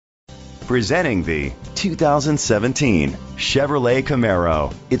Presenting the 2017 Chevrolet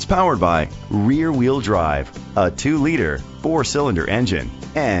Camaro. It's powered by rear-wheel drive, a 2-liter 4-cylinder engine,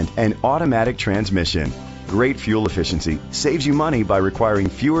 and an automatic transmission. Great fuel efficiency saves you money by requiring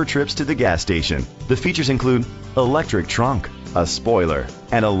fewer trips to the gas station. The features include electric trunk, a spoiler,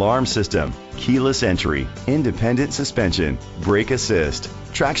 an alarm system, keyless entry, independent suspension, brake assist,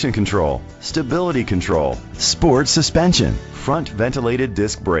 traction control, stability control, sport suspension, front ventilated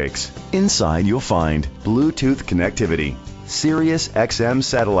disc brakes. Inside you'll find Bluetooth connectivity, Sirius XM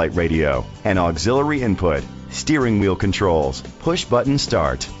satellite radio, an auxiliary input, steering wheel controls, push button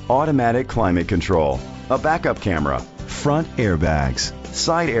start, automatic climate control, a backup camera, front airbags,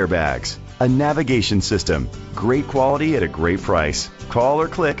 side airbags, a navigation system. Great quality at a great price. Call or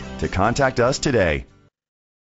click to contact us today.